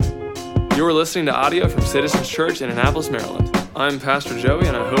You are listening to audio from Citizens Church in Annapolis, Maryland. I'm Pastor Joey,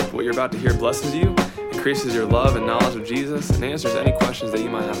 and I hope what you're about to hear blesses you, increases your love and knowledge of Jesus, and answers any questions that you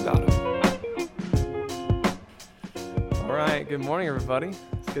might have about him. All right, good morning, everybody.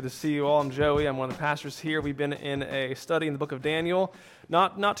 It's good to see you all. I'm Joey. I'm one of the pastors here. We've been in a study in the book of Daniel.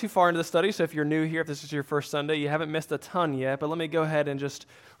 Not too far into the study, so if you're new here, if this is your first Sunday, you haven't missed a ton yet, but let me go ahead and just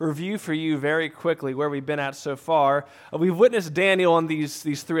review for you very quickly where we've been at so far. We've witnessed Daniel and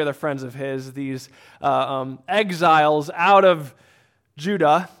these three other friends of his, these exiles out of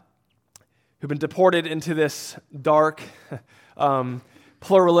Judah who've been deported into this dark,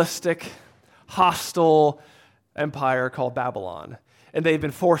 pluralistic, hostile empire called Babylon. And they've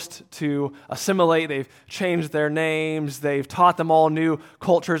been forced to assimilate. They've changed their names. They've taught them all new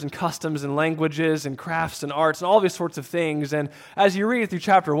cultures and customs and languages and crafts and arts and all these sorts of things. And as you read through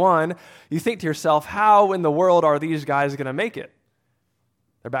chapter 1, you think to yourself, how in the world are these guys going to make it?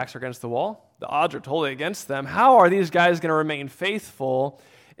 Their backs are against the wall. The odds are totally against them. How are these guys going to remain faithful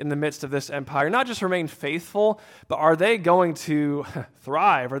in the midst of this empire? Not just remain faithful, but are they going to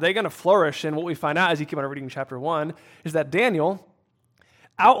thrive? Are they going to flourish? And what we find out as you keep on reading chapter 1 is that Daniel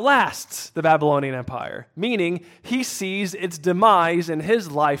outlasts the Babylonian Empire, meaning he sees its demise in his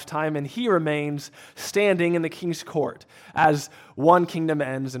lifetime and he remains standing in the king's court as one kingdom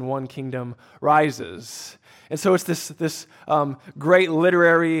ends and one kingdom rises. And so it's this great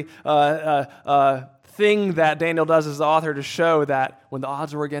literary thing that Daniel does as the author to show that when the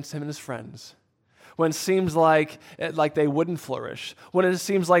odds were against him and his friends, when it seems like they wouldn't flourish, when it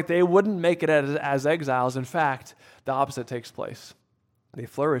seems like they wouldn't make it as exiles, in fact, the opposite takes place. They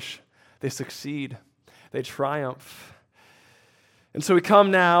flourish, they succeed, they triumph. And so we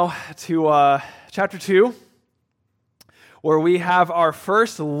come now to chapter 2, where we have our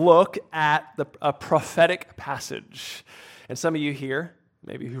first look at a prophetic passage. And some of you here,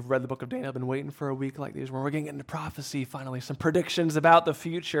 maybe who've read the book of Daniel, have been waiting for a week like these, where we're going to get into prophecy finally, some predictions about the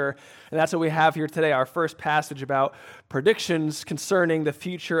future. And that's what we have here today, our first passage about predictions concerning the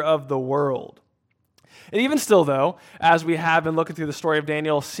future of the world. And even still, though, as we have been looking through the story of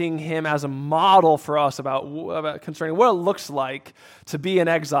Daniel, seeing him as a model for us about concerning what it looks like to be in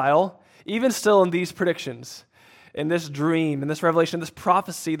exile, even still in these predictions, in this dream, in this revelation, this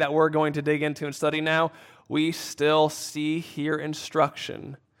prophecy that we're going to dig into and study now, we still see here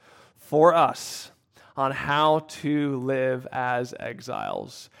instruction for us on how to live as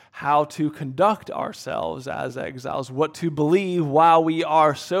exiles, how to conduct ourselves as exiles, what to believe while we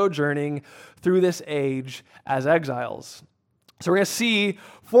are sojourning through this age as exiles. So we're going to see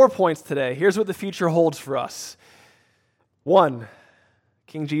 4 points today. Here's what the future holds for us. 1,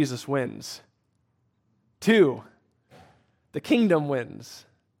 King Jesus wins. 2, the kingdom wins.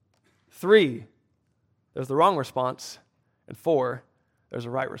 3, there's the wrong response. And 4, there's a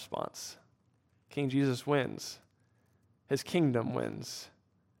right response. King Jesus wins. His kingdom wins.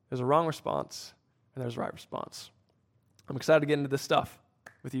 There's a wrong response, and there's a right response. I'm excited to get into this stuff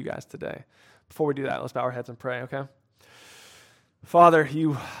with you guys today. Before we do that, let's bow our heads and pray, okay? Father,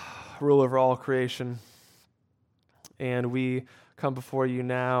 you rule over all creation, and we come before you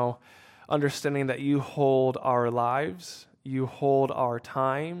now understanding that you hold our lives, you hold our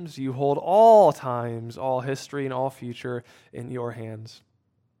times, you hold all times, all history, and all future in your hands.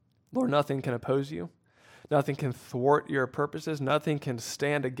 Lord, nothing can oppose you. Nothing can thwart your purposes. Nothing can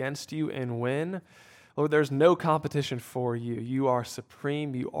stand against you and win. Lord, there's no competition for you. You are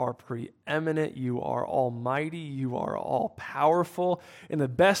supreme. You are preeminent. You are almighty. You are all-powerful. And the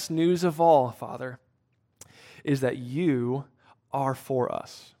best news of all, Father, is that you are for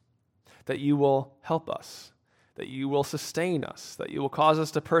us, that you will help us, that you will sustain us, that you will cause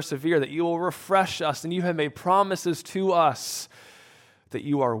us to persevere, that you will refresh us, and you have made promises to us that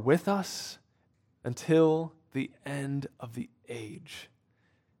you are with us until the end of the age.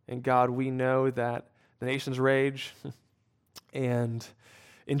 And God, we know that the nations rage and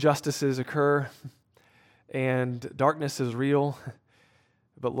injustices occur and darkness is real.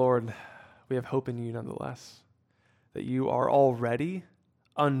 But Lord, we have hope in you nonetheless, that you are already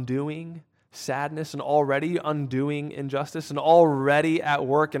undoing sadness and already undoing injustice and already at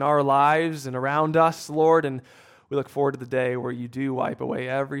work in our lives and around us, Lord. And we look forward to the day where you do wipe away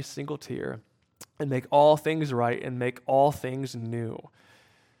every single tear and make all things right and make all things new.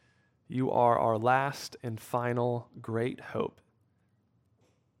 You are our last and final great hope.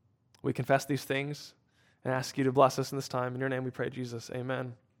 We confess these things and ask you to bless us in this time. In your name we pray, Jesus.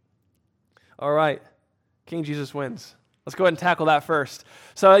 Amen. All right. King Jesus wins. Let's go ahead and tackle that first.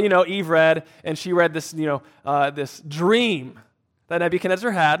 So, Eve read, and she read this, this dream that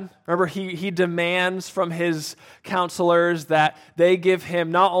Nebuchadnezzar had. Remember, he demands from his counselors that they give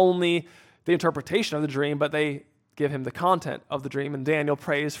him not only the interpretation of the dream, but they give him the content of the dream. And Daniel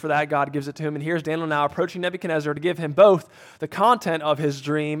prays for that. God gives it to him. And here's Daniel now approaching Nebuchadnezzar to give him both the content of his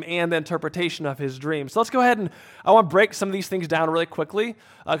dream and the interpretation of his dream. So let's go ahead and I want to break some of these things down really quickly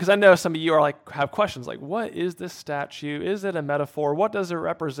because I know some of you are have questions like, what is this statue? Is it a metaphor? What does it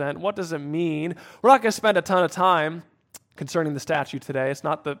represent? What does it mean? We're not going to spend a ton of time concerning the statue today. It's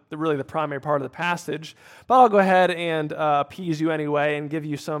not really the primary part of the passage, but I'll go ahead and appease you anyway and give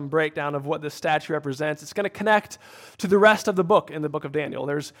you some breakdown of what this statue represents. It's going to connect to the rest of the book in the book of Daniel.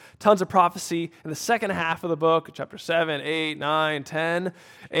 There's tons of prophecy in the second half of the book, chapter 7, 8, 9, 10,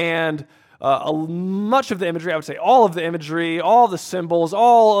 and much of the imagery, I would say all of the imagery, all the symbols,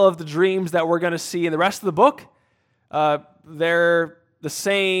 all of the dreams that we're going to see in the rest of the book, they're the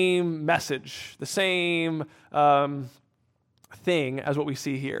same message, the same thing as what we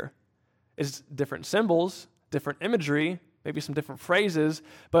see here. It's different symbols, different imagery, maybe some different phrases,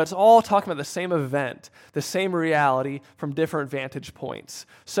 but it's all talking about the same event, the same reality from different vantage points.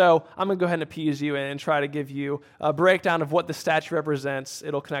 So I'm going to go ahead and appease you and try to give you a breakdown of what the statue represents.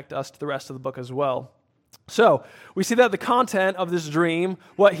 It'll connect us to the rest of the book as well. So we see that the content of this dream,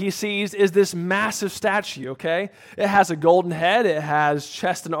 what he sees is this massive statue, okay? It has a golden head. It has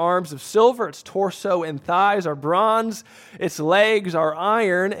chest and arms of silver. Its torso and thighs are bronze. Its legs are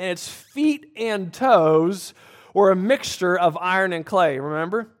iron. And its feet and toes were a mixture of iron and clay,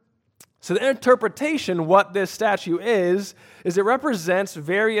 remember? So the interpretation, what this statue is it represents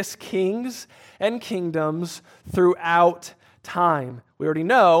various kings and kingdoms throughout time. We already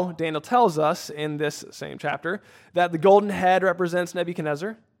know, Daniel tells us in this same chapter, that the golden head represents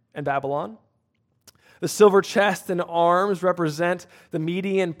Nebuchadnezzar and Babylon. The silver chest and arms represent the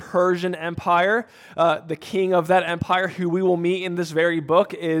Median Persian Empire. The king of that empire, who we will meet in this very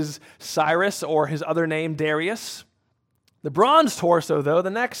book, is Cyrus, or his other name, Darius. The bronze torso, though,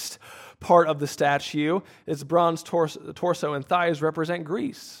 the next part of the statue, its bronze torso and thighs represent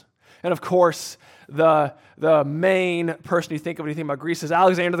Greece. And of course, the main person you think of when you think about Greece is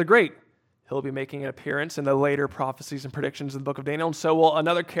Alexander the Great. He'll be making an appearance in the later prophecies and predictions in the book of Daniel. And so will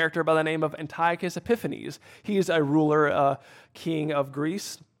another character by the name of Antiochus Epiphanes. He's a ruler, king of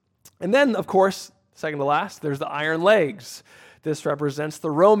Greece. And then, of course, second to last, there's the iron legs. This represents the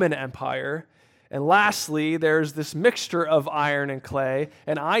Roman Empire. And lastly, there's this mixture of iron and clay.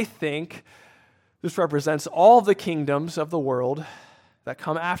 And I think this represents all of the kingdoms of the world that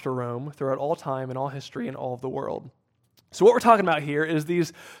come after Rome throughout all time and all history and all of the world. So what we're talking about here is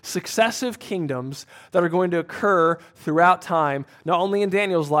these successive kingdoms that are going to occur throughout time, not only in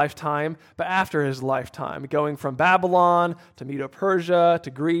Daniel's lifetime, but after his lifetime, going from Babylon to Medo-Persia to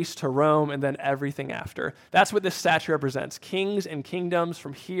Greece to Rome and then everything after. That's what this statue represents, kings and kingdoms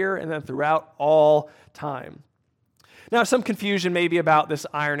from here and then throughout all time. Now, some confusion maybe about this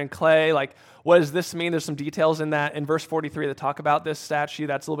iron and clay, like what does this mean? There's some details in verse 43 that talk about this statue.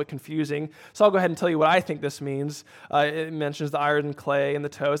 That's a little bit confusing. So I'll go ahead and tell you what I think this means. It mentions the iron and clay and the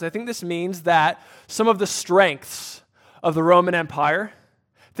toes. I think this means that some of the strengths of the Roman Empire,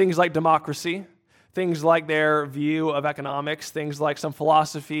 things like democracy, things like their view of economics, things like some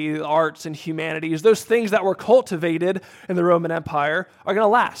philosophy, arts, and humanities, those things that were cultivated in the Roman Empire are going to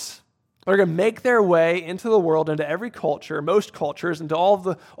last. They're going to make their way into the world, into every culture, most cultures, into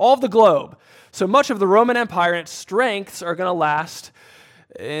all of the globe. So much of the Roman Empire and its strengths are going to last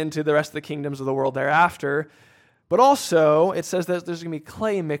into the rest of the kingdoms of the world thereafter. But also, it says that there's going to be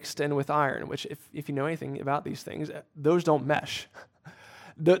clay mixed in with iron, which if you know anything about these things, those don't mesh.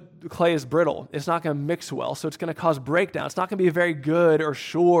 The clay is brittle. It's not going to mix well, so it's going to cause breakdown. It's not going to be a very good or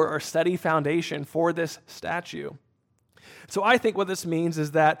sure or steady foundation for this statue. So I think what this means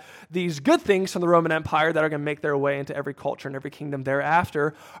is that these good things from the Roman Empire that are going to make their way into every culture and every kingdom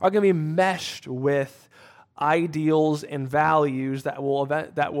thereafter are going to be meshed with ideals and values that will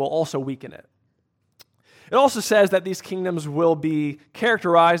also weaken it. It also says that these kingdoms will be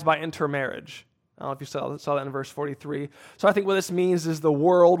characterized by intermarriage. I don't know if you saw that in verse 43. So I think what this means is the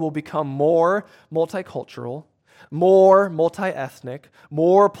world will become more multicultural, more multi-ethnic,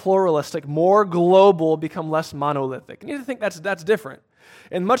 more pluralistic, more global, become less monolithic. And you think that's different.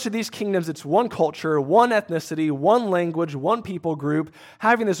 In much of these kingdoms, it's one culture, one ethnicity, one language, one people group,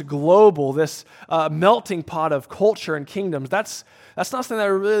 having this global, this melting pot of culture and kingdoms. That's not something that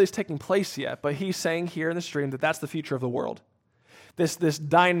really is taking place yet, but he's saying here in this dream that that's the future of the world. This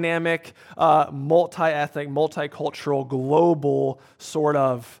dynamic, multi-ethnic, multicultural, global sort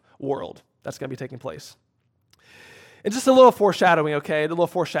of world that's going to be taking place. And just a little foreshadowing, okay? A little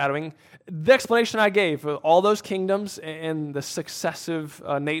foreshadowing. The explanation I gave for all those kingdoms and the successive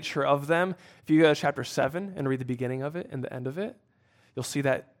nature of them, if you go to chapter 7 and read the beginning of it and the end of it, you'll see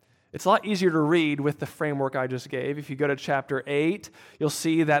that it's a lot easier to read with the framework I just gave. If you go to chapter 8, you'll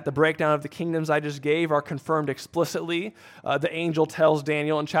see that the breakdown of the kingdoms I just gave are confirmed explicitly. The angel tells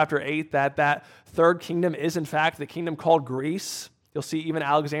Daniel in chapter 8 that that third kingdom is, in fact, the kingdom called Greece. You'll see even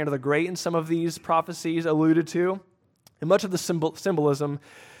Alexander the Great in some of these prophecies alluded to. And much of the symbolism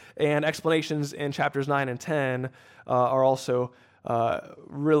and explanations in chapters 9 and 10 are also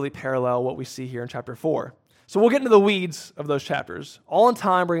really parallel what we see here in chapter 4. So we'll get into the weeds of those chapters. All in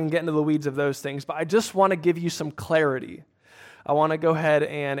time, we're going to get into the weeds of those things, but I just want to give you some clarity. I want to go ahead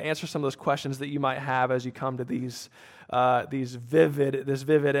and answer some of those questions that you might have as you come to this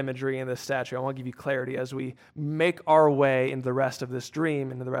vivid imagery in this statue. I want to give you clarity as we make our way into the rest of this dream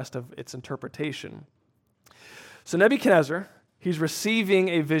and the rest of its interpretation. So Nebuchadnezzar, he's receiving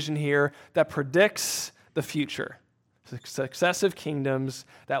a vision here that predicts the future. Successive kingdoms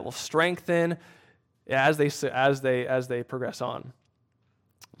that will strengthen as they progress on.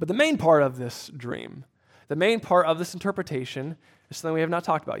 But the main part of this dream, the main part of this interpretation is something we have not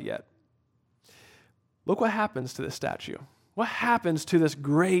talked about yet. Look what happens to this statue. What happens to this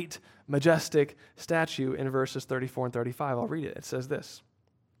great, majestic statue in verses 34 and 35? I'll read it. It says this.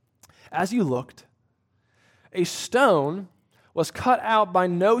 As you looked, a stone was cut out by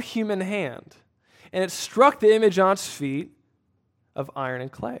no human hand, and it struck the image on its feet of iron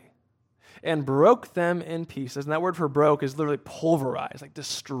and clay, and broke them in pieces. And that word for broke is literally pulverized, like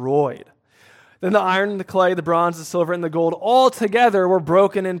destroyed. Then the iron, the clay, the bronze, the silver, and the gold all together were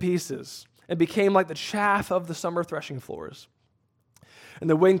broken in pieces and became like the chaff of the summer threshing floors. And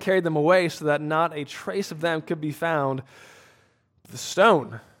the wind carried them away so that not a trace of them could be found. The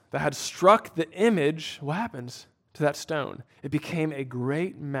stone that had struck the image, what happens to that stone? It became a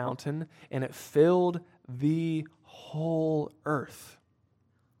great mountain, and it filled the whole earth.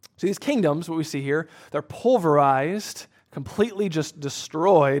 So these kingdoms, what we see here, they're pulverized, completely just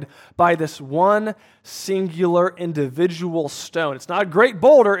destroyed by this one singular individual stone. It's not a great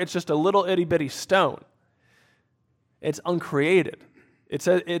boulder, it's just a little itty-bitty stone. It's uncreated. It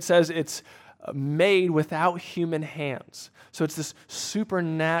says it's made without human hands. So it's this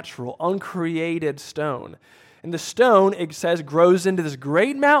supernatural, uncreated stone. And the stone, it says, grows into this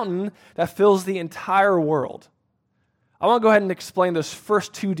great mountain that fills the entire world. I want to go ahead and explain those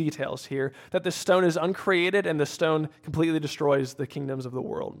first two details here, that the stone is uncreated and the stone completely destroys the kingdoms of the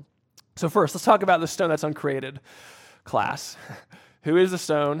world. So first, let's talk about the stone that's uncreated. Class, who is the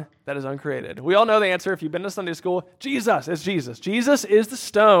stone that is uncreated? We all know the answer. If you've been to Sunday school, Jesus. It's Jesus. Jesus is the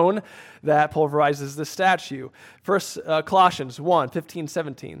stone that pulverizes the statue. First, Colossians 1, 15,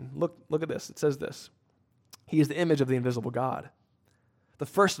 17. Look at this. It says this. He is the image of the invisible God, the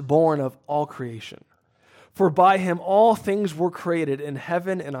firstborn of all creation. For by him all things were created in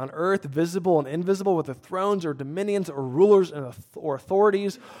heaven and on earth, visible and invisible, whether thrones or dominions or rulers or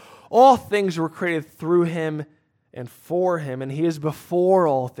authorities. All things were created through him and for him, and he is before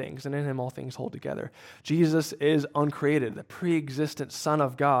all things, and in him all things hold together. Jesus is uncreated, the pre-existent Son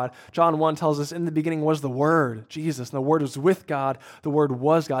of God. John 1 tells us, in the beginning was the Word, Jesus, and the Word was with God. The Word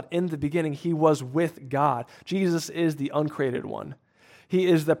was God. In the beginning, he was with God. Jesus is the uncreated one. He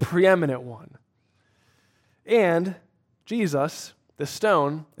is the preeminent one. And Jesus, the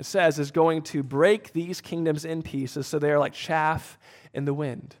stone, it says, is going to break these kingdoms in pieces so they are like chaff in the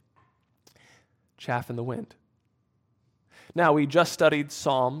wind. Chaff in the wind. Now, we just studied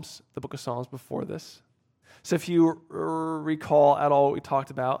Psalms, the book of Psalms, before this. So if you recall at all what we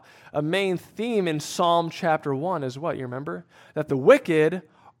talked about, a main theme in Psalm chapter 1 is what? You remember? That the wicked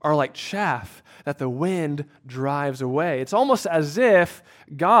are like chaff that the wind drives away. It's almost as if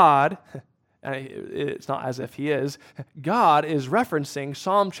God... it's not as if he is. God is referencing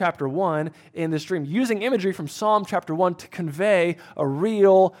Psalm chapter 1 in this dream, using imagery from Psalm chapter 1 to convey a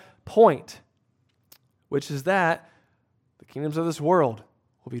real point, which is that the kingdoms of this world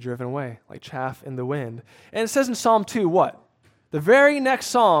will be driven away like chaff in the wind. And it says in Psalm 2 what? The very next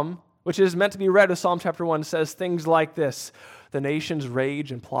psalm, which is meant to be read with Psalm chapter 1, says things like this. The nations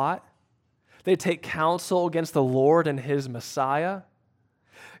rage and plot. They take counsel against the Lord and his Messiah.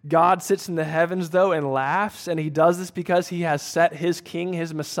 God sits in the heavens, though, and laughs, and he does this because he has set his king,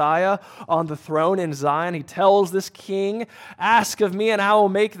 his Messiah, on the throne in Zion. He tells this king, ask of me, and I will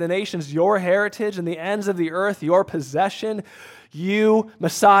make the nations your heritage and the ends of the earth your possession. You,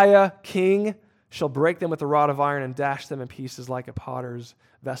 Messiah, king, shall break them with a rod of iron and dash them in pieces like a potter's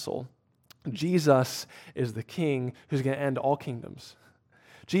vessel. Jesus is the king who's going to end all kingdoms.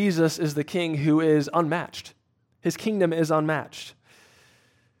 Jesus is the king who is unmatched. His kingdom is unmatched.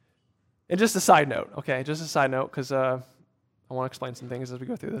 And just a side note, okay, because I want to explain some things as we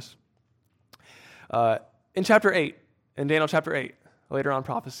go through this. In chapter 8, in Daniel chapter 8, later on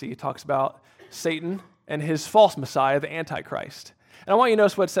prophecy, it talks about Satan and his false Messiah, the Antichrist. And I want you to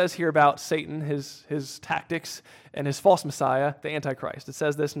notice what it says here about Satan, his tactics, and his false Messiah, the Antichrist. It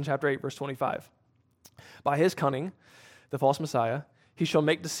says this in chapter 8, verse 25. By his cunning, the false Messiah, he shall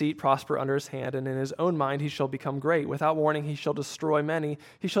make deceit prosper under his hand, and in his own mind he shall become great. Without warning he shall destroy many.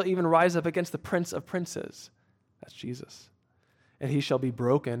 He shall even rise up against the prince of princes. That's Jesus. And he shall be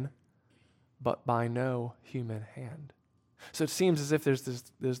broken, but by no human hand. So it seems as if there's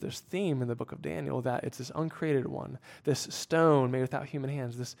this theme in the book of Daniel that it's this uncreated one, this stone made without human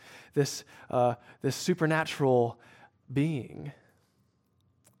hands, this supernatural being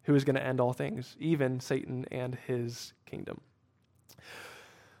who is going to end all things, even Satan and his kingdom.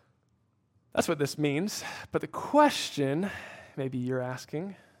 That's what this means. But the question maybe you're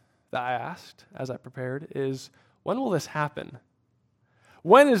asking, that I asked as I prepared, is when will this happen?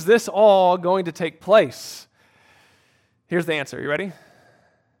 When is this all going to take place? Here's the answer. You ready?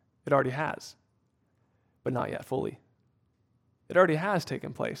 It already has, but not yet fully. It already has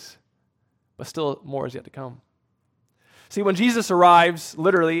taken place, but still more is yet to come. See, when Jesus arrives,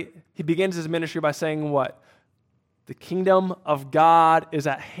 literally, he begins his ministry by saying what? The kingdom of God is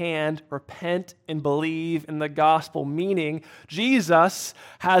at hand. Repent and believe in the gospel, meaning Jesus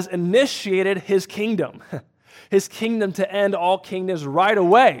has initiated his kingdom to end all kingdoms right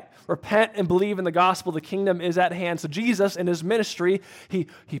away. Repent and believe in the gospel. The kingdom is at hand. So Jesus, in his ministry, he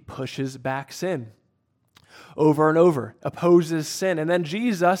pushes back sin over and over, opposes sin. And then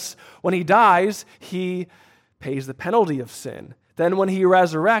Jesus, when he dies, he pays the penalty of sin. Then when he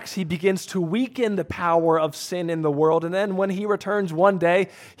resurrects, he begins to weaken the power of sin in the world. And then when he returns one day,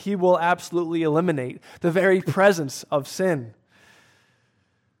 he will absolutely eliminate the very presence of sin.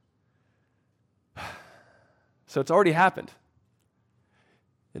 So it's already happened.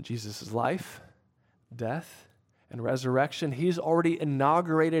 In Jesus' life, death, and resurrection, he's already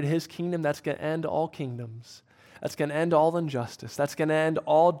inaugurated his kingdom that's going to end all kingdoms. That's going to end all injustice. That's going to end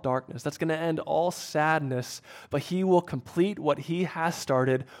all darkness. That's going to end all sadness. But he will complete what he has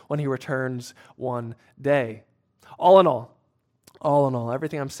started when he returns one day. All in all,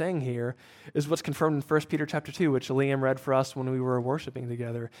 everything I'm saying here is what's confirmed in 1 Peter chapter 2, which Liam read for us when we were worshiping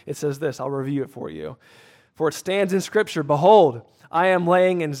together. It says this, I'll review it for you. For it stands in Scripture, behold, I am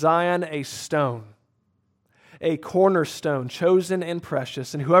laying in Zion a stone, a cornerstone, chosen and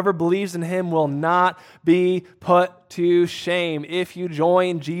precious, and whoever believes in him will not be put to shame. If you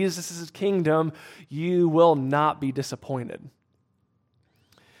join Jesus' kingdom, you will not be disappointed.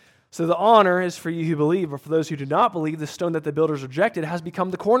 So the honor is for you who believe, but for those who do not believe, the stone that the builders rejected has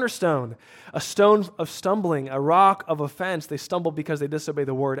become the cornerstone, a stone of stumbling, a rock of offense. They stumbled because they disobeyed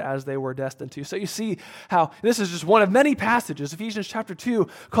the word as they were destined to. So you see how this is just one of many passages. Ephesians chapter 2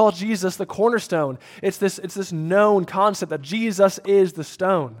 calls Jesus the cornerstone. It's this known concept that Jesus is the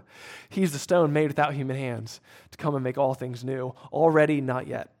stone. He's the stone made without human hands to come and make all things new. Already, not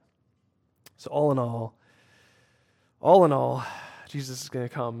yet. So all in all, Jesus is going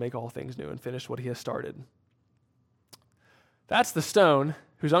to come, make all things new, and finish what he has started. That's the stone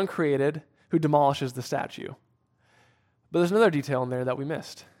who's uncreated, who demolishes the statue. But there's another detail in there that we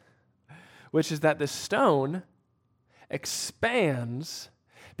missed, which is that this stone expands,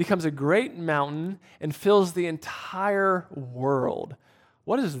 becomes a great mountain, and fills the entire world.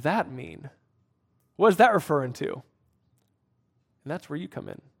 What does that mean? What is that referring to? And that's where you come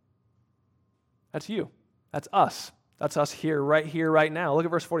in. That's you. That's us. That's us here, right now. Look at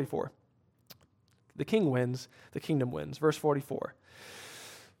verse 44. The king wins, the kingdom wins. Verse 44.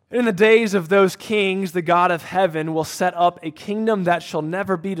 In the days of those kings, the God of heaven will set up a kingdom that shall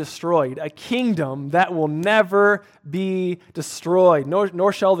never be destroyed, a kingdom that will never be destroyed,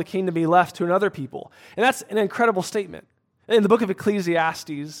 nor shall the kingdom be left to another people. And that's an incredible statement. In the book of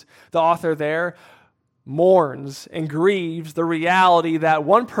Ecclesiastes, the author there mourns and grieves the reality that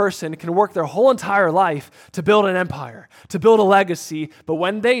one person can work their whole entire life to build an empire, to build a legacy, but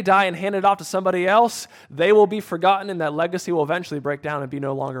when they die and hand it off to somebody else, they will be forgotten and that legacy will eventually break down and be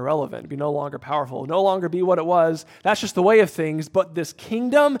no longer relevant, be no longer powerful, no longer be what it was. That's just the way of things, but this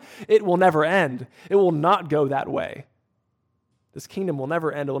kingdom, it will never end. It will not go that way. This kingdom will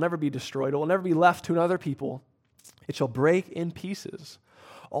never end. It will never be destroyed. It will never be left to another people. It shall break in pieces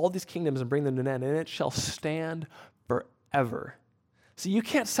all these kingdoms and bring them to an end, and it shall stand forever. See, you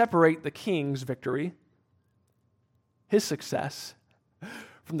can't separate the king's victory, his success,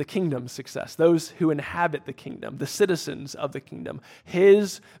 from the kingdom's success, those who inhabit the kingdom, the citizens of the kingdom.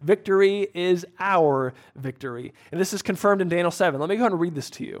 His victory is our victory. And this is confirmed in Daniel 7. Let me go ahead and read this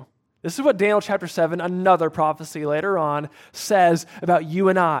to you. This is what Daniel chapter 7, another prophecy later on, says about you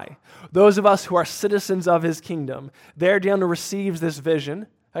and I, those of us who are citizens of his kingdom. There Daniel receives this vision.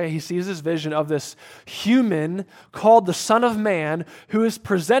 He sees this vision of this human called the Son of Man who is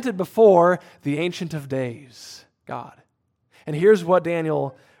presented before the Ancient of Days, God. And here's what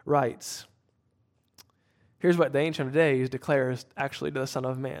Daniel writes. Here's what the Ancient of Days declares actually to the Son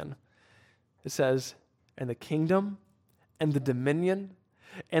of Man. It says, "And the kingdom and the dominion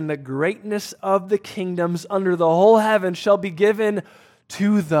and the greatness of the kingdoms under the whole heaven shall be given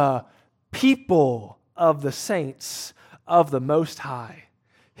to the people of the saints of the Most High.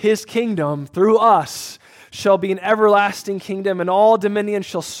 His kingdom through us shall be an everlasting kingdom, and all dominion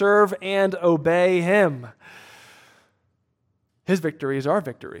shall serve and obey him." His victory is our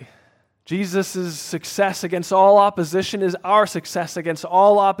victory. Jesus' success against all opposition is our success against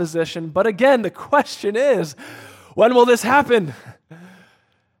all opposition. But again, the question is, when will this happen?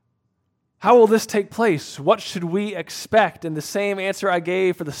 How will this take place? What should we expect? And the same answer I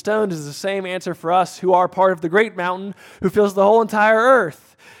gave for the stones is the same answer for us who are part of the great mountain who fills the whole entire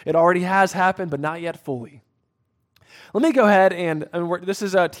earth. It already has happened, but not yet fully. Let me go ahead and this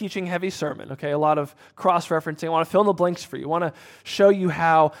is a teaching-heavy sermon, okay? A lot of cross-referencing. I want to fill in the blanks for you. I want to show you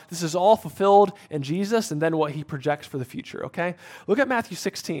how this is all fulfilled in Jesus and then what he projects for the future, okay? Look at Matthew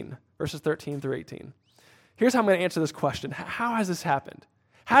 16, verses 13 through 18. Here's how I'm going to answer this question. How has this happened?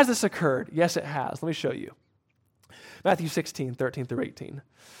 Has this occurred? Yes, it has. Let me show you. Matthew 16, 13 through 18.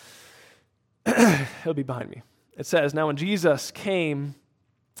 It'll be behind me. It says, "Now when Jesus came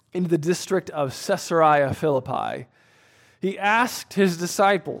into the district of Caesarea Philippi, he asked his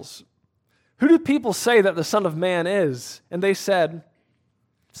disciples, 'Who do people say that the Son of Man is?' And they said,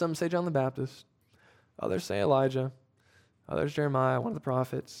 'Some say John the Baptist, others say Elijah, others Jeremiah, one of the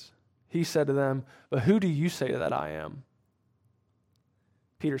prophets.' He said to them, 'But who do you say that I am?'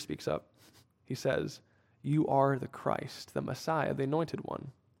 Peter speaks up. He says, 'You are the Christ, the Messiah, the Anointed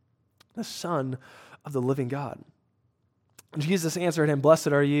One, the Son of the living God.' Jesus answered him, 'Blessed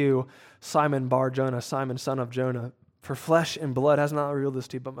are you, Simon Bar-Jonah, Simon, son of Jonah, for flesh and blood has not revealed this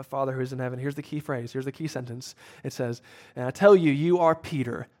to you, but my Father who is in heaven.'" Here's the key phrase. Here's the key sentence. It says, "And I tell you, you are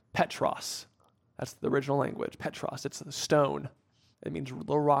Peter, Petros." That's the original language, Petros. It's the stone. It means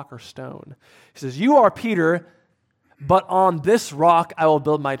little rock or stone. He says, "You are Peter, but on this rock I will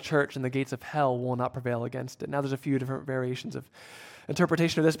build my church, and the gates of hell will not prevail against it." Now there's a few different variations of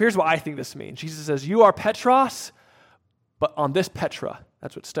interpretation of this. But here's what I think this means. Jesus says, "You are Petros, but on this Petra,"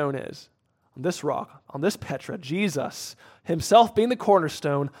 that's what stone is, "on this rock, on this Petra, Jesus himself being the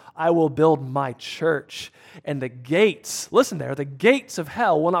cornerstone, I will build my church. And the gates," listen there, "the gates of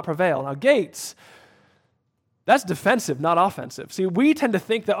hell will not prevail." Now gates, that's defensive, not offensive. See, we tend to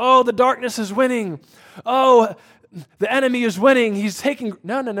think that, the darkness is winning. The enemy is winning. He's taking...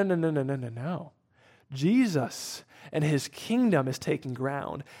 No. Jesus and his kingdom is taking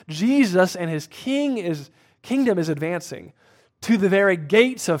ground. Jesus and his kingdom is advancing to the very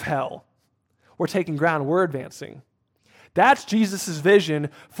gates of hell. We're taking ground. We're advancing. That's Jesus' vision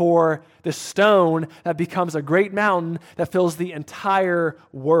for the stone that becomes a great mountain that fills the entire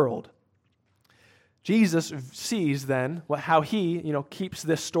world. Jesus sees then how he, keeps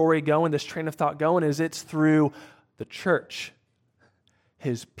this story going, this train of thought going, is it's through the church,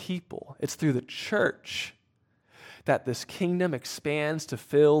 his people. It's through the church that this kingdom expands to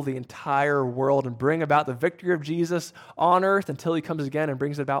fill the entire world and bring about the victory of Jesus on earth until he comes again and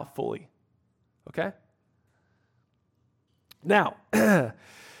brings it about fully. Okay? Now,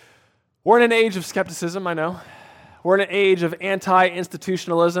 we're in an age of skepticism, I know. We're in an age of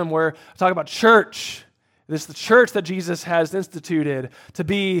anti-institutionalism where I talk about church. This is the church that Jesus has instituted to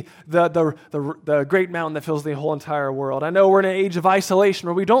be the great mountain that fills the whole entire world. I know we're in an age of isolation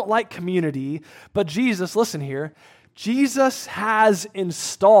where we don't like community, but Jesus, listen here, Jesus has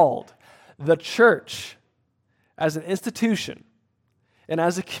installed the church as an institution and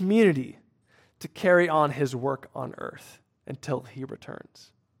as a community to carry on his work on earth until he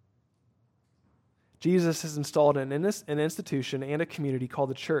returns. Jesus has installed an institution and a community called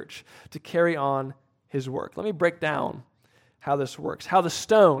the church to carry on his work. Let me break down how this works. How does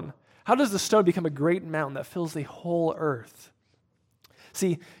the stone become a great mountain that fills the whole earth?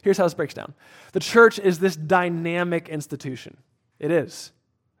 See, here's how this breaks down. The church is this dynamic institution. It is.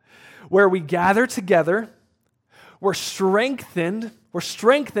 Where we gather together, we're strengthened we're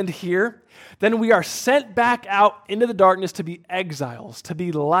strengthened here, then we are sent back out into the darkness to be exiles, to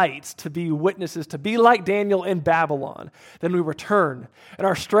be lights, to be witnesses, to be like Daniel in Babylon. Then we return and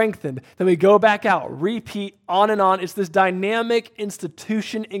are strengthened. Then we go back out, repeat on and on. It's this dynamic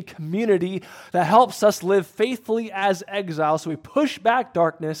institution and community that helps us live faithfully as exiles. So we push back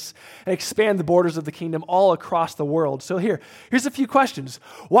darkness and expand the borders of the kingdom all across the world. So here's a few questions.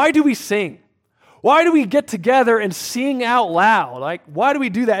 Why do we sing? Why do we get together and sing out loud? Like, why do we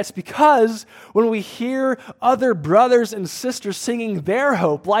do that? It's because when we hear other brothers and sisters singing their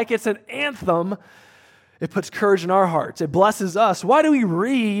hope like it's an anthem, it puts courage in our hearts. It blesses us. Why do we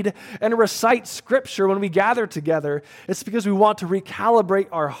read and recite Scripture when we gather together? It's because we want to recalibrate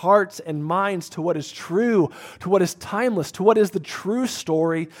our hearts and minds to what is true, to what is timeless, to what is the true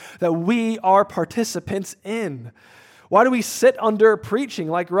story that we are participants in. Why do we sit under preaching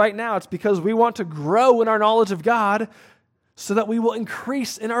like right now? It's because we want to grow in our knowledge of God so that we will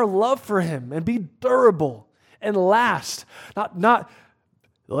increase in our love for Him and be durable and last. Not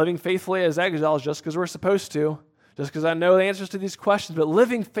living faithfully as exiles just because we're supposed to, just because I know the answers to these questions, but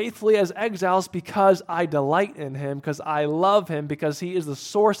living faithfully as exiles because I delight in Him, because I love Him, because He is the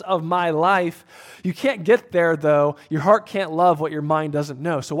source of my life. You can't get there, though. Your heart can't love what your mind doesn't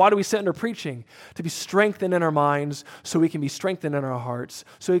know. So why do we sit under preaching? To be strengthened in our minds so we can be strengthened in our hearts,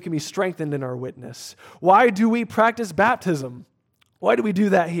 so we can be strengthened in our witness. Why do we practice baptism? Why do we do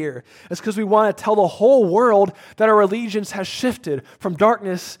that here? It's because we want to tell the whole world that our allegiance has shifted from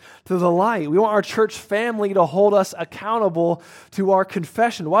darkness to the light. We want our church family to hold us accountable to our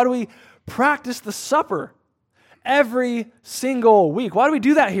confession. Why do we practice the supper every single week? Why do we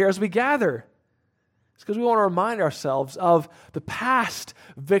do that here as we gather? It's because we want to remind ourselves of the past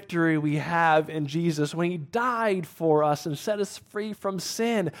victory we have in Jesus when He died for us and set us free from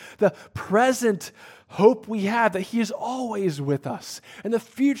sin. The present hope we have that He is always with us. And the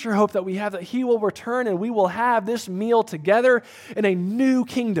future hope that we have that He will return and we will have this meal together in a new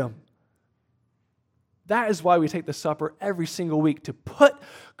kingdom. That is why we take the supper every single week, to put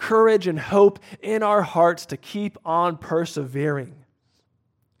courage and hope in our hearts to keep on persevering.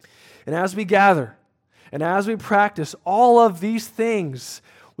 And as we gather, and as we practice all of these things,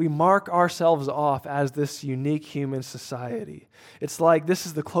 we mark ourselves off as this unique human society. It's like this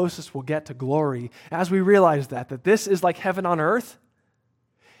is the closest we'll get to glory. As we realize that this is like heaven on earth,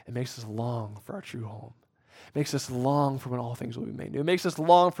 it makes us long for our true home. It makes us long for when all things will be made new. It makes us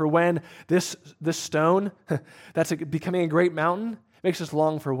long for when this stone that's becoming a great mountain, it makes us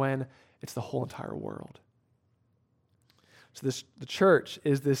long for when it's the whole entire world. So the church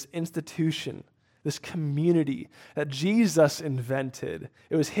is this institution, this community that Jesus invented.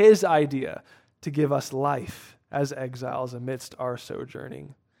 It was His idea to give us life as exiles amidst our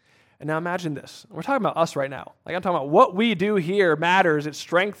sojourning. And now imagine this. We're talking about us right now. Like I'm talking about what we do here matters. It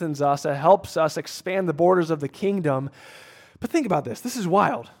strengthens us. It helps us expand the borders of the kingdom. But think about this. This is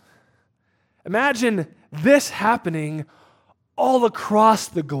wild. Imagine this happening all across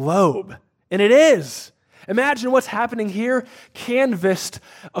the globe. And it is. Imagine what's happening here canvassed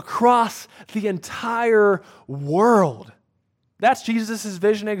across the entire world. That's Jesus'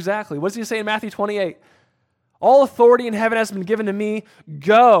 vision exactly. What does He say in Matthew 28? All authority in heaven has been given to me.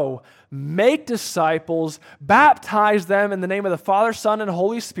 Go, make disciples, baptize them in the name of the Father, Son, and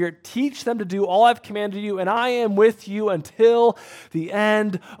Holy Spirit. Teach them to do all I've commanded you, and I am with you until the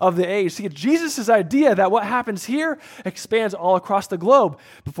end of the age. See, Jesus' idea that what happens here expands all across the globe.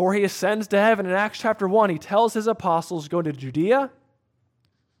 Before He ascends to heaven in Acts chapter 1, He tells His apostles, go to Judea,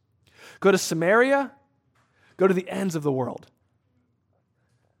 go to Samaria, go to the ends of the world.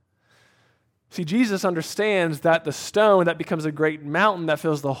 See, Jesus understands that the stone that becomes a great mountain that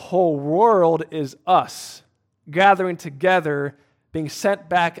fills the whole world is us, gathering together, being sent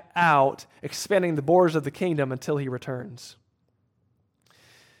back out, expanding the borders of the kingdom until He returns.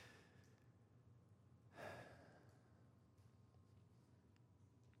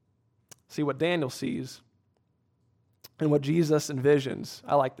 See what Daniel sees and what Jesus envisions.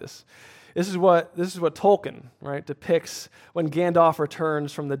 I like this. This is what Tolkien, right, depicts when Gandalf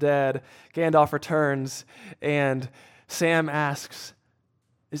returns from the dead. Gandalf returns and Sam asks,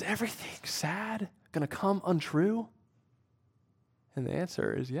 is everything sad going to come untrue? And the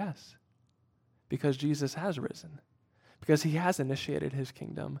answer is yes, because Jesus has risen, because He has initiated His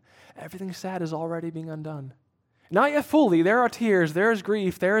kingdom. Everything sad is already being undone. Not yet fully. There are tears, there is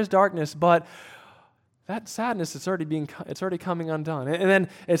grief, there is darkness, but that sadness, it's already coming undone. And then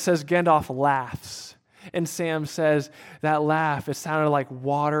it says Gandalf laughs. And Sam says that laugh, it sounded like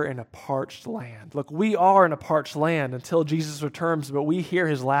water in a parched land. Look, we are in a parched land until Jesus returns, but we hear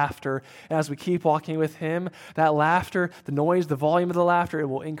his laughter. And as we keep walking with him, that laughter, the noise, the volume of the laughter, it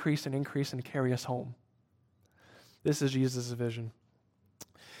will increase and carry us home. This is Jesus' vision.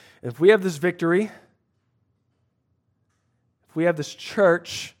 If we have this victory, if we have this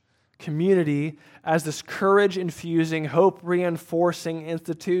church community as this courage-infusing, hope-reinforcing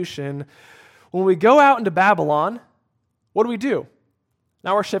institution, when we go out into Babylon, what do?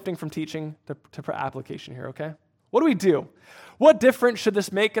 Now we're shifting from teaching to application here, okay? What do we do? What difference should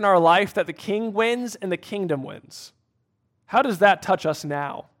this make in our life that the king wins and the kingdom wins? How does that touch us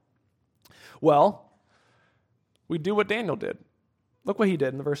now? Well, we do what Daniel did. Look what he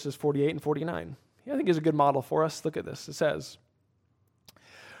did in the verses 48 and 49. I think is a good model for us. Look at this. It says,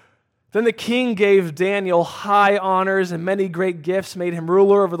 "Then the king gave Daniel high honors and many great gifts, made him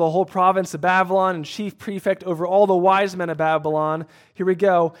ruler over the whole province of Babylon and chief prefect over all the wise men of Babylon." Here we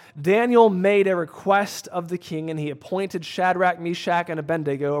go. "Daniel made a request of the king, and he appointed Shadrach, Meshach, and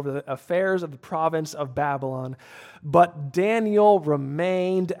Abednego over the affairs of the province of Babylon. But Daniel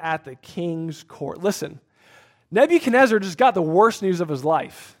remained at the king's court." Listen, Nebuchadnezzar just got the worst news of his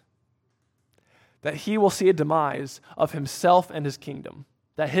life, that he will see a demise of himself and his kingdom,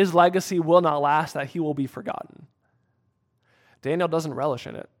 that his legacy will not last, that he will be forgotten. Daniel doesn't relish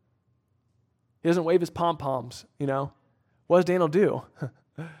in it. He doesn't wave his pom-poms, What does Daniel do?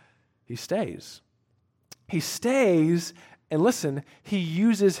 He stays. He stays, and listen, he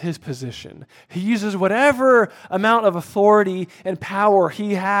uses his position. He uses whatever amount of authority and power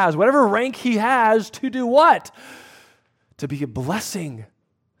he has, whatever rank he has, to do what? To be a blessing.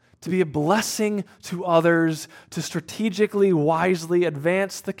 To be a blessing to others, to strategically, wisely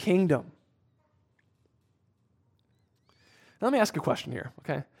advance the kingdom. Now let me ask a question here,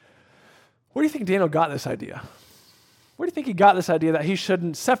 okay? Where do you think Daniel got this idea? Where do you think he got this idea that he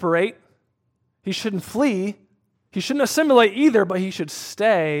shouldn't separate, he shouldn't flee, he shouldn't assimilate either, but he should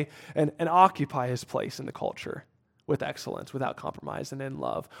stay and occupy his place in the culture with excellence, without compromise, and in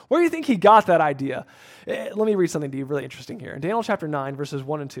love? Where do you think he got that idea? Let me read something to you really interesting here. In Daniel chapter 9, verses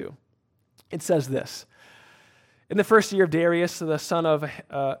 1 and 2, it says this: "In the first year of Darius, the son of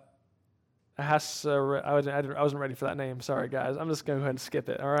Ahasuerus," I wasn't ready for that name. Sorry, guys. I'm just going to go ahead and skip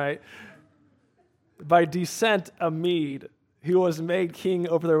it, all right? "By descent a Mede, who was made king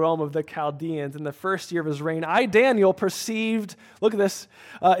over the realm of the Chaldeans. In the first year of his reign, I, Daniel, perceived," look at this,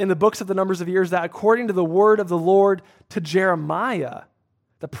 "in the books of the numbers of years, that according to the word of the Lord to Jeremiah,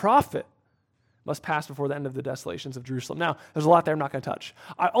 the prophet, must pass before the end of the desolations of Jerusalem." Now, there's a lot there I'm not going to touch.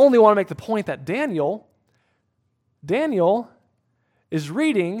 I only want to make the point that Daniel is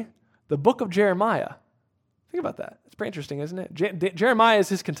reading the book of Jeremiah. Think about that. It's pretty interesting, isn't it? Jeremiah is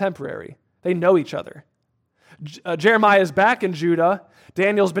his contemporary. They know each other. Jeremiah is back in Judah.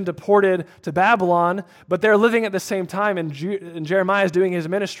 Daniel's been deported to Babylon, but they're living at the same time, and Jeremiah is doing his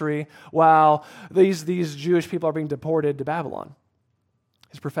ministry while these Jewish people are being deported to Babylon.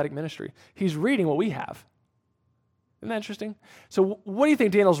 His prophetic ministry. He's reading what we have. Isn't that interesting? So what do you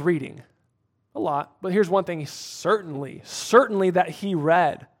think Daniel's reading? A lot. But here's one thing certainly that he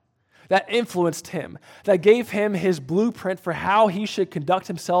read, that influenced him, that gave him his blueprint for how he should conduct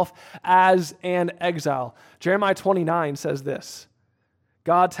himself as an exile. Jeremiah 29 says this: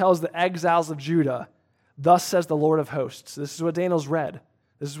 "God tells the exiles of Judah, thus says the Lord of hosts." This is what Daniel's read.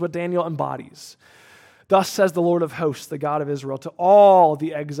 This is what Daniel embodies. "Thus says the Lord of hosts, the God of Israel, to all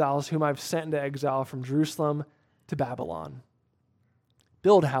the exiles whom I've sent into exile from Jerusalem to Babylon.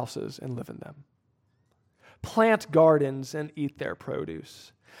 Build houses and live in them. Plant gardens and eat their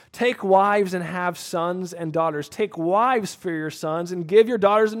produce. Take wives and have sons and daughters. Take wives for your sons and give your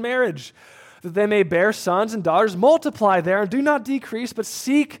daughters in marriage, that they may bear sons and daughters. Multiply there and do not decrease, but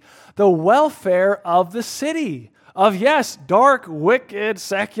seek the welfare of the city. Of, yes, dark, wicked,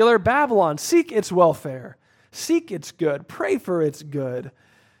 secular Babylon. Seek its welfare. Seek its good. Pray for its good.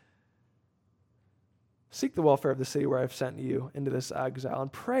 Seek the welfare of the city where I've sent you into this exile,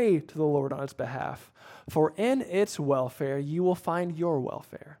 and pray to the Lord on its behalf. For in its welfare you will find your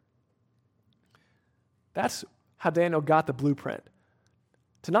welfare." That's how Daniel got the blueprint.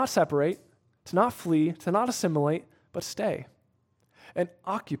 To not separate, to not flee, to not assimilate, but stay and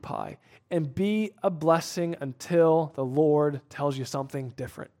occupy and be a blessing until the Lord tells you something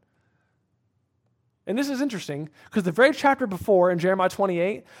different. And this is interesting because the very chapter before in Jeremiah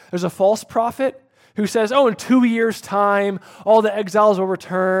 28, there's a false prophet who says, in 2 years' time, all the exiles will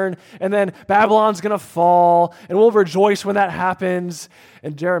return, and then Babylon's going to fall, and we'll rejoice when that happens.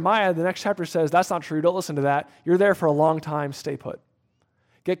 And Jeremiah, the next chapter says, that's not true. Don't listen to that. You're there for a long time. Stay put.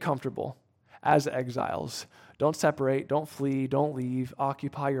 Get comfortable. as exiles. Don't separate, don't flee, don't leave.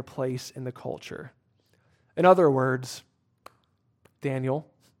 Occupy your place in the culture. In other words, Daniel,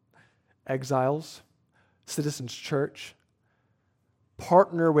 exiles, Citizens Church,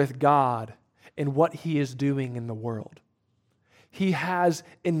 partner with God in what he is doing in the world. He has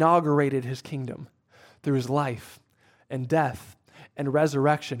inaugurated his kingdom through his life and death and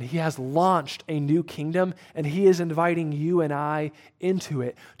resurrection. He has launched a new kingdom, and he is inviting you and I into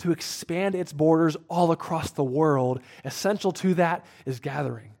it to expand its borders all across the world. Essential to that is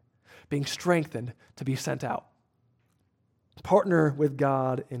gathering, being strengthened to be sent out. Partner with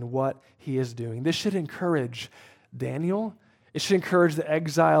God in what he is doing. This should encourage Daniel. It should encourage the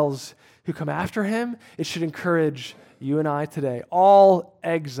exiles who come after him. It should encourage you and I today. All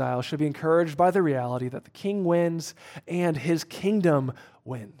exiles should be encouraged by the reality that the king wins and his kingdom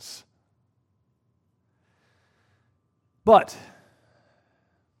wins. But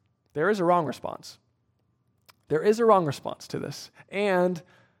there is a wrong response. There is a wrong response to this. And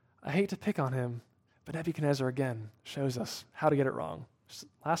I hate to pick on him, but Nebuchadnezzar again shows us how to get it wrong.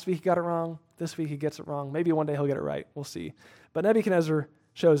 Last week he got it wrong. This week he gets it wrong. Maybe one day he'll get it right. We'll see. But Nebuchadnezzar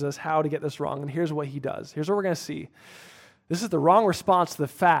shows us how to get this wrong, and here's what he does. Here's what we're going to see. This is the wrong response to the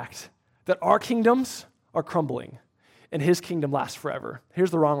fact that our kingdoms are crumbling and his kingdom lasts forever.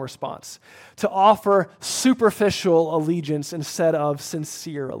 Here's the wrong response: to offer superficial allegiance instead of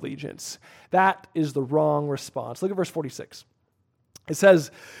sincere allegiance. That is the wrong response. Look at verse 46. It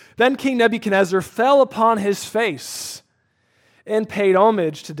says, "Then King Nebuchadnezzar fell upon his face and paid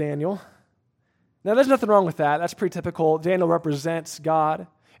homage to Daniel." Now, there's nothing wrong with that. That's pretty typical. Daniel represents God,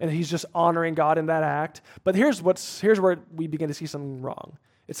 and he's just honoring God in that act. But here's where we begin to see something wrong.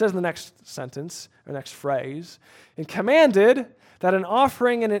 It says in the next sentence, or next phrase, "and commanded that an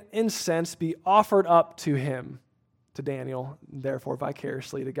offering and an incense be offered up to him," to Daniel, therefore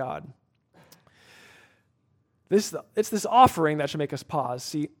vicariously to God. It's this offering that should make us pause.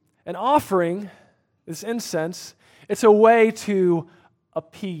 See, an offering, this incense, it's a way to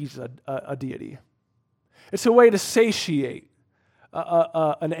appease a deity. It's a way to satiate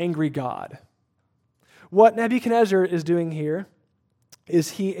an angry God. What Nebuchadnezzar is doing here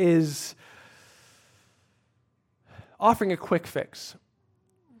is he is offering a quick fix.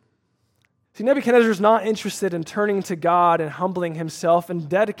 See, Nebuchadnezzar is not interested in turning to God and humbling himself and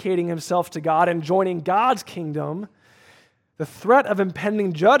dedicating himself to God and joining God's kingdom. The threat of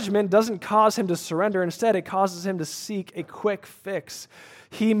impending judgment doesn't cause him to surrender. Instead, it causes him to seek a quick fix.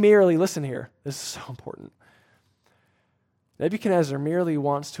 He merely, listen here, this is so important. Nebuchadnezzar merely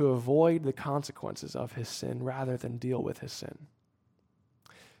wants to avoid the consequences of his sin rather than deal with his sin.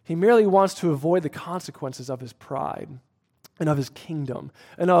 He merely wants to avoid the consequences of his pride and of his kingdom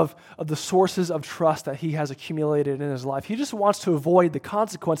and of the sources of trust that he has accumulated in his life. He just wants to avoid the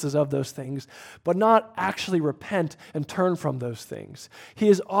consequences of those things, but not actually repent and turn from those things. He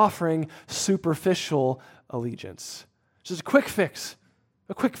is offering superficial allegiance. Just a quick fix.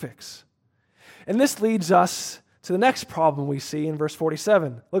 A quick fix. And this leads us to the next problem we see in verse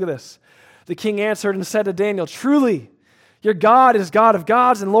 47. Look at this. "The king answered and said to Daniel, 'Truly, your God is God of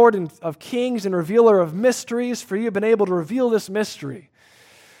gods and Lord of kings and revealer of mysteries, for you have been able to reveal this mystery.'"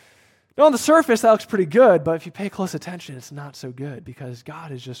 Now, on the surface, that looks pretty good, but if you pay close attention, it's not so good because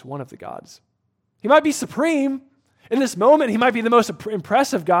God is just one of the gods. He might be supreme. In this moment, he might be the most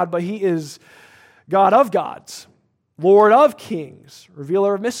impressive God, but he is God of gods, Lord of kings,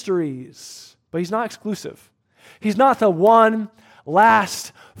 revealer of mysteries, but he's not exclusive. He's not the one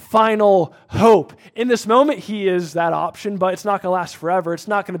last final hope. In this moment, he is that option, but it's not going to last forever. It's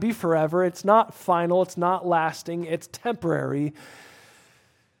not going to be forever. It's not final. It's not lasting. It's temporary.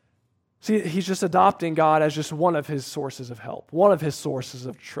 See, he's just adopting God as just one of his sources of help, one of his sources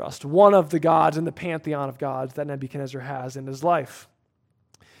of trust, one of the gods in the pantheon of gods that Nebuchadnezzar has in his life.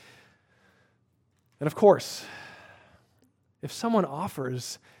 And of course, if someone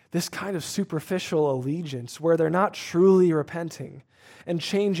offers this kind of superficial allegiance where they're not truly repenting and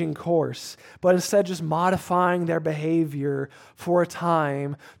changing course, but instead just modifying their behavior for a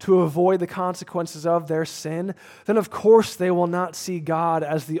time to avoid the consequences of their sin, then of course they will not see God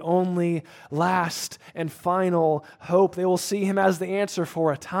as the only last and final hope. They will see him as the answer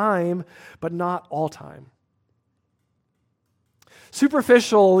for a time, but not all time.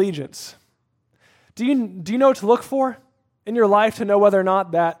 Superficial allegiance. Do you know what to look for in your life to know whether or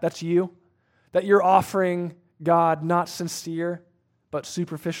not that's you? That you're offering God not sincere, but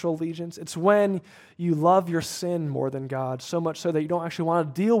superficial allegiance? It's when you love your sin more than God, so much so that you don't actually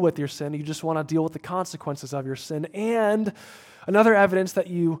want to deal with your sin. You just want to deal with the consequences of your sin. And another evidence that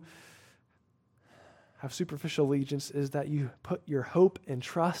you have superficial allegiance is that you put your hope and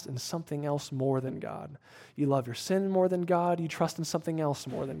trust in something else more than God. You love your sin more than God. You trust in something else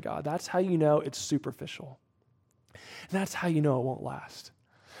more than God. That's how you know it's superficial. And that's how you know it won't last.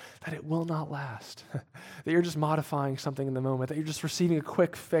 That it will not last. That you're just modifying something in the moment. That you're just receiving a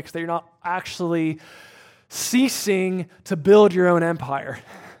quick fix. That you're not actually ceasing to build your own empire.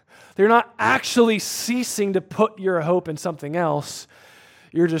 That you're not actually ceasing to put your hope in something else.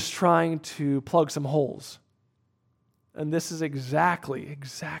 You're just trying to plug some holes. And this is exactly,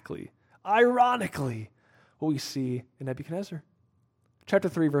 ironically, what we see in Nebuchadnezzar. Chapter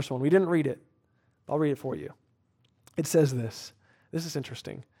 3, verse 1. We didn't read it. I'll read it for you. It says this. This is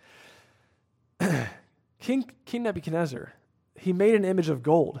interesting. King Nebuchadnezzar, he made an image of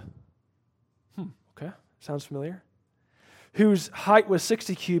gold. Okay, sounds familiar. Whose height was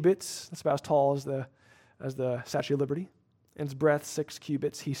 60 cubits. That's about as tall as the Statue of Liberty. And its breadth 6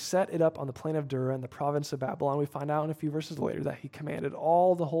 cubits. He set it up on the plain of Dura in the province of Babylon. We find out in a few verses later that he commanded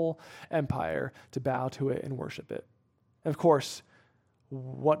all the whole empire to bow to it and worship it. And of course,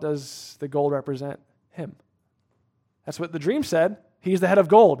 what does the gold represent? Him. That's what the dream said. He's the head of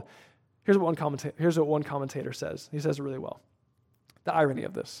gold. Here's what one commentator says. He says it really well. The irony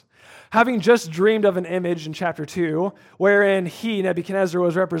of this. Having just dreamed of an image in chapter 2, wherein he, Nebuchadnezzar,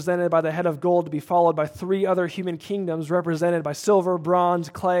 was represented by the head of gold to be followed by 3 other human kingdoms represented by silver, bronze,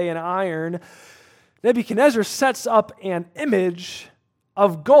 clay, and iron, Nebuchadnezzar sets up an image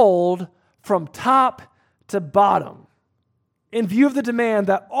of gold from top to bottom in view of the demand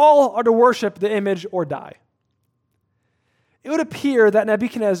that all are to worship the image or die. It would appear that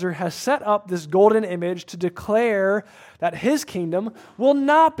Nebuchadnezzar has set up this golden image to declare that his kingdom will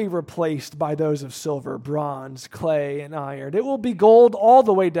not be replaced by those of silver, bronze, clay, and iron. It will be gold all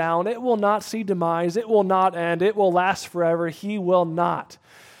the way down. It will not see demise. It will not end. It will last forever. He will not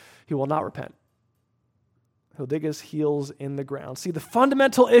repent. He'll dig his heels in the ground. See, the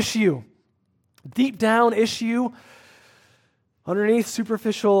fundamental issue, deep down issue, underneath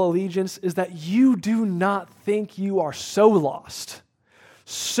superficial allegiance is that you do not think you are so lost,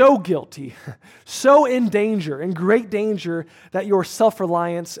 so guilty, so in danger, in great danger, that your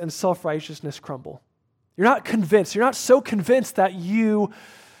self-reliance and self-righteousness crumble. You're not convinced. You're not so convinced that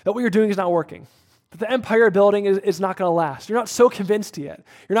what you're doing is not working, that the empire you're building is not going to last. You're not so convinced yet.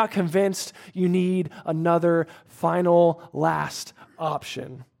 You're not convinced you need another final last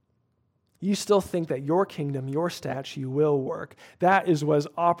option. You still think that your kingdom, your statue will work. That is what is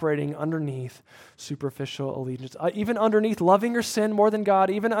operating underneath superficial allegiance. Even underneath loving your sin more than God,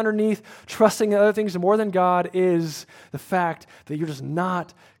 even underneath trusting in other things more than God is the fact that you're just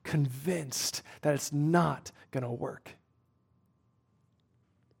not convinced that it's not going to work.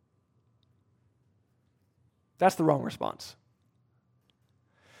 That's the wrong response.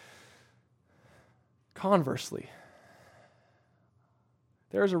 Conversely,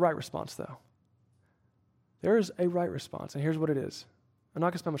 there is a right response, though. There is a right response, and here's what it is. I'm not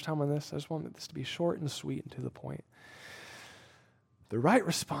going to spend much time on this. I just want this to be short and sweet and to the point. The right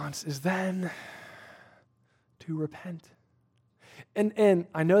response is then to repent. And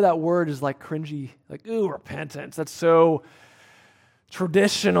I know that word is like cringy, like, ooh, repentance. That's so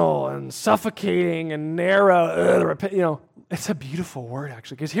traditional and suffocating and narrow. It's a beautiful word,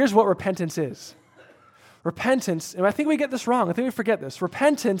 actually, because here's what repentance is. Repentance, and I think we get this wrong. I think we forget this.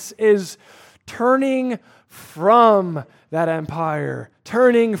 Repentance is turning from that empire,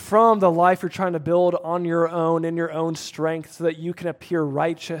 turning from the life you're trying to build on your own, in your own strength, so that you can appear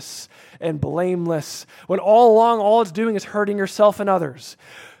righteous and blameless, when all along, all it's doing is hurting yourself and others.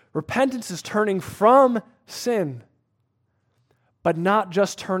 Repentance is turning from sin, but not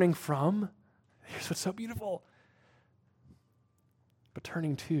just turning from. Here's what's so beautiful. But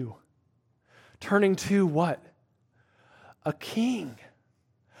turning to. Turning to what? A king.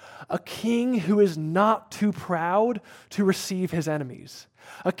 A king who is not too proud to receive his enemies.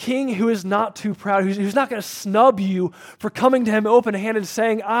 A king who is not too proud, who's not going to snub you for coming to him open-handed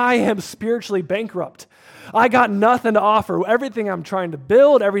saying, I am spiritually bankrupt. I got nothing to offer. Everything I'm trying to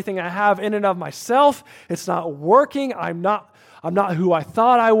build, everything I have in and of myself, it's not working. I'm not who I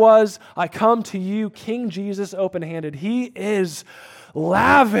thought I was. I come to you, King Jesus, open-handed. He is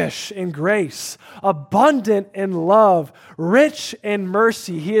lavish in grace, abundant in love, rich in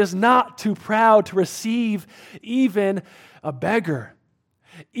mercy. He is not too proud to receive even a beggar,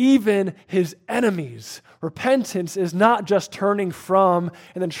 even his enemies. Repentance is not just turning from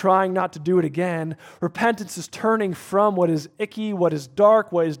and then trying not to do it again. Repentance is turning from what is icky, what is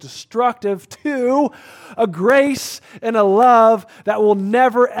dark, what is destructive to a grace and a love that will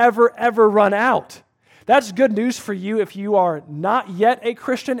never, ever, ever run out. That's good news for you if you are not yet a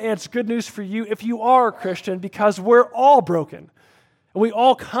Christian, and it's good news for you if you are a Christian, because we're all broken. And we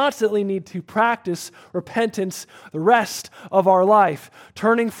all constantly need to practice repentance the rest of our life,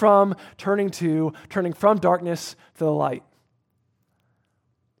 turning from darkness to the light.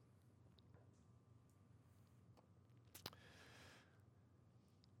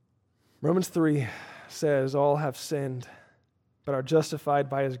 Romans 3 says, all have sinned, but are justified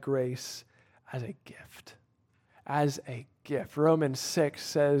by his grace as a gift. As a gift. Romans 6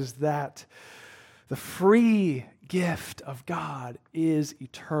 says that the free gift of God is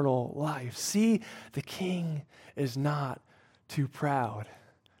eternal life. See, the King is not too proud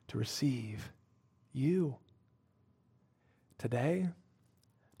to receive you today,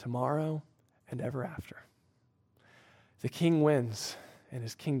 tomorrow, and ever after. The King wins, and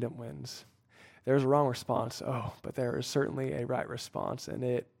his kingdom wins. There's a wrong response, but there is certainly a right response, and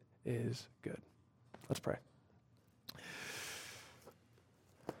it is good. Let's pray.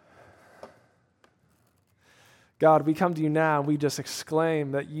 God, we come to you now and we just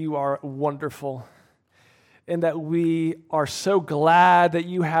exclaim that you are wonderful and that we are so glad that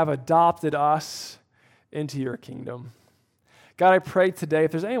you have adopted us into your kingdom. God, I pray today,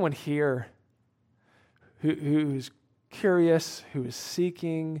 if there's anyone here who's curious, who is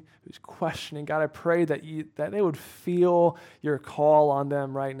seeking, who's questioning, God, I pray that they would feel your call on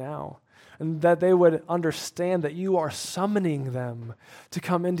them right now, and that they would understand that you are summoning them to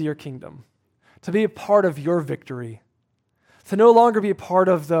come into your kingdom, to be a part of your victory, to no longer be a part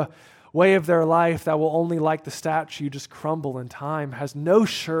of the way of their life that will only, like the statue, just crumble in time, has no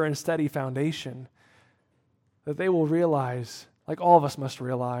sure and steady foundation, that they will realize, like all of us must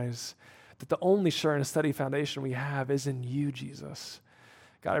realize, that the only sure and steady foundation we have is in you, Jesus.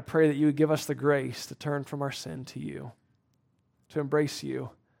 God, I pray that you would give us the grace to turn from our sin to you, to embrace you,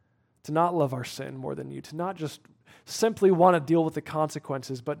 to not love our sin more than you, to not just simply want to deal with the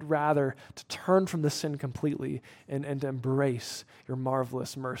consequences, but rather to turn from the sin completely and to embrace your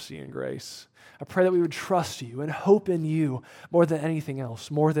marvelous mercy and grace. I pray that we would trust you and hope in you more than anything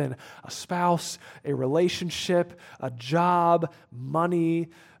else, more than a spouse, a relationship, a job, money,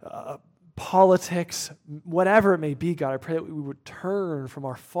 politics, whatever it may be, God. I pray that we would turn from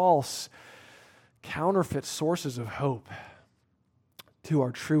our false, counterfeit sources of hope to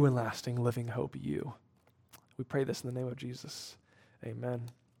our true and lasting living hope, you. We pray this in the name of Jesus. Amen.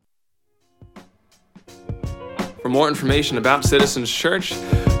 For more information about Citizens Church,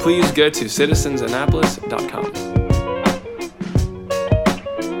 please go to citizensannapolis.com.